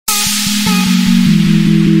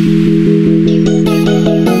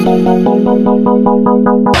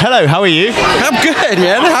hello, how are you? I'm good,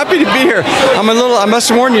 man. Happy to be here. I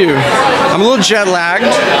must warn you, I'm a little jet lagged,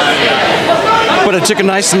 but I took a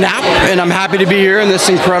nice nap, and I'm happy to be here in this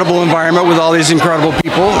incredible environment with all these incredible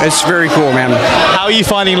people. It's very cool, man. How are you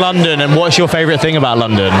finding London, and what's your favourite thing about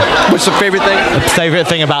London? What's the favorite thing? The favourite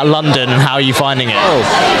thing about London, and how are you finding it?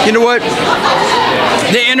 Oh, you know what?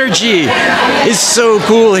 The energy is so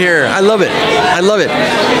cool here. I love it. I love it.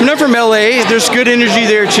 I'm not from LA. There's good energy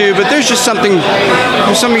there too, but there's something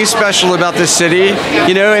special about this city.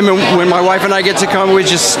 You know, I mean, when my wife and I get to come, we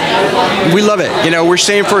love it. You know, we're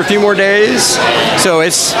staying for a few more days, so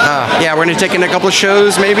it's yeah, we're gonna take in a couple of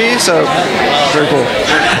shows maybe. So very cool.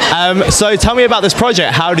 So tell me about this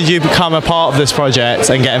project. How did you become a part of this project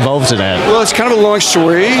and get involved in it? Well, it's kind of a long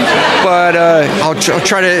story, but I'll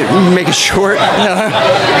try to make it short.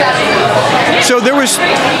 So there was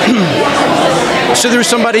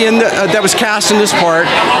somebody that was cast in this part.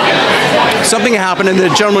 Something happened and the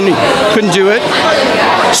gentleman couldn't do it.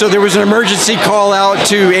 So there was an emergency call out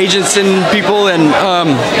to agents and people, and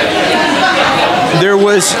there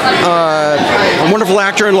was a wonderful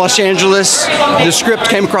actor in Los Angeles. The script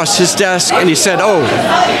came across his desk, and he said,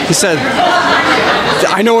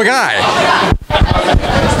 I know a guy.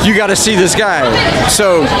 You got to see this guy.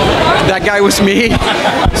 So that guy was me.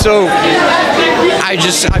 So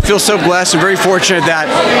I feel so blessed and very fortunate that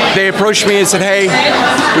they approached me and said, hey,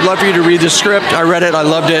 we'd love for you to read the script. I read it. I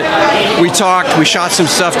loved it. We talked. We shot some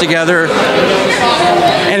stuff together.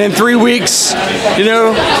 And in 3 weeks, you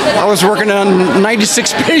know, I was working on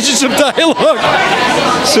 96 pages of dialogue.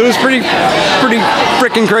 So it was pretty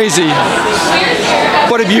freaking crazy.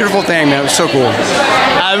 What a beautiful thing, man. It was so cool.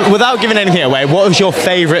 Without giving anything away, what was your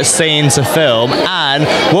favourite scene to film, and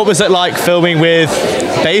what was it like filming with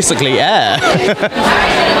basically air?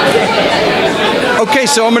 Okay,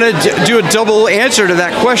 so I'm going to do a double answer to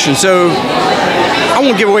that question. So I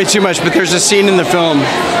won't give away too much, but there's a scene in the film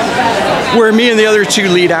where me and the other two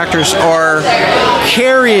lead actors are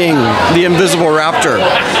carrying the Invisible Raptor.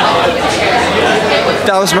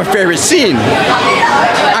 That was my favorite scene.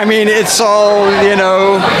 I mean, it's all, you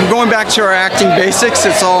know, going back to our acting basics,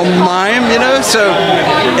 it's all mime, you know, so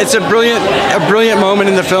it's a brilliant moment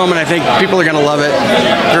in the film, and I think people are going to love it.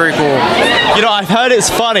 Very cool. You know, I've heard it's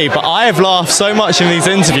funny, but I have laughed so much in these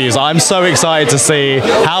interviews. I'm so excited to see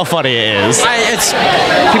how funny it is.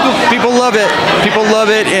 People love it. People love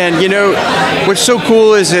it, and you know, what's so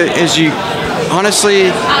cool is you honestly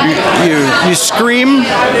you scream,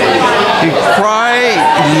 you cry,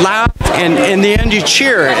 you laugh, and in the end you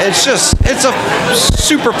cheer. It's a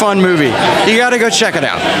super fun movie. You got to go check it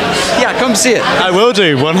out. Yeah, come see it. I will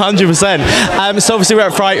do, 100%. So obviously we're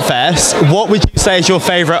at FrightFest. What would you say is your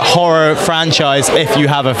favourite horror franchise, if you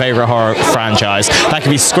have a favourite horror franchise? That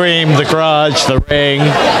could be Scream, The Grudge, The Ring.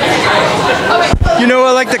 You know,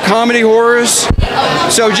 I like the comedy horrors.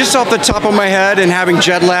 So just off the top of my head and having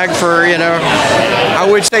jet lag for, you know, I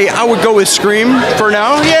would say I would go with Scream for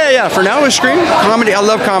now. Yeah, for now with Scream. Comedy, I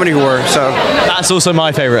love comedy horror, so. That's also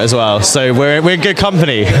my favourite as well, so we're good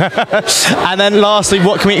company. And then lastly,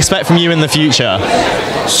 what can we expect from you in the future?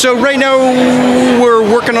 So right now, we're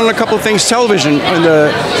working on a couple of things, television, in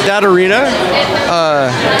that arena.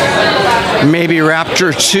 Maybe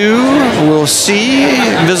Raptor 2, we'll see.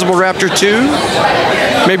 Invisible Raptor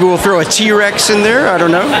 2. Maybe we'll throw a T-Rex in there, I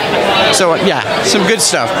don't know. So yeah, some good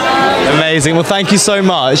stuff. Amazing, well thank you so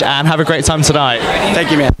much and have a great time tonight.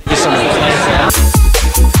 Thank you, man. Thank you so much.